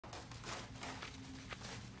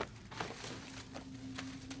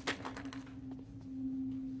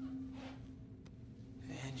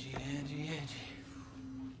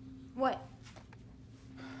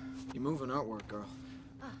grunt work, girl.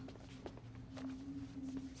 Oh.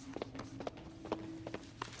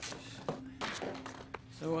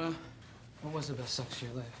 So, what was the best sex of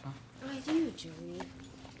your life, huh? With you, Joey.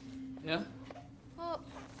 Yeah? Well,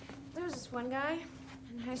 there was this one guy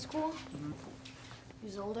in high school. He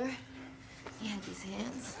was older. He had these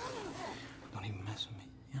hands. Don't even mess with me,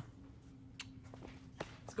 yeah?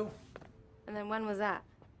 Let's go. And then when was that?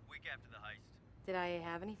 Week after the heist. Did I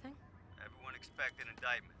have anything? Everyone expected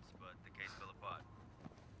indictments, but the case fell apart.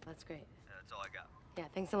 That's great. That's all I got. Yeah,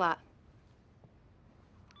 thanks a lot.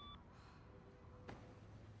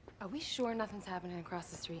 Are we sure nothing's happening across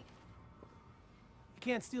the street? You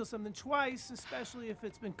can't steal something twice, especially if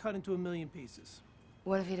it's been cut into a million pieces.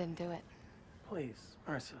 What if he didn't do it? Please,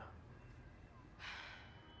 Mercer.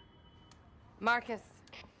 Marcus.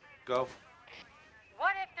 Go.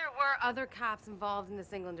 What if there were other cops involved in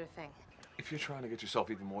this Englander thing? If you're trying to get yourself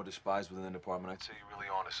even more despised within the department, I'd say you're really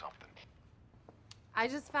onto something. I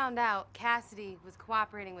just found out Cassidy was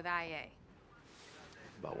cooperating with IA.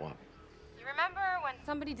 About what? You remember when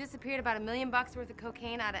somebody disappeared about $1 million worth of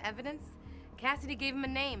cocaine out of evidence? Cassidy gave him a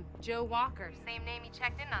name, Joe Walker, same name he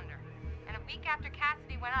checked in under. And a week after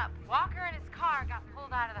Cassidy went up, Walker and his car got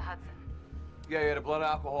pulled out of the Hudson. Yeah, you had a blood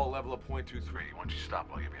alcohol level of 0.23. Why don't you stop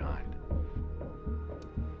while you're behind?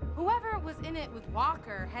 Whoever was in it with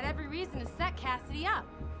Walker had every reason to set Cassidy up.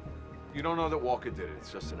 You don't know that Walker did it.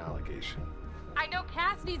 It's just an allegation. I know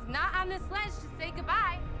Cassidy's not on this ledge to say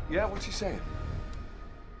goodbye. Yeah, what's he saying?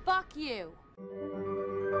 Fuck you.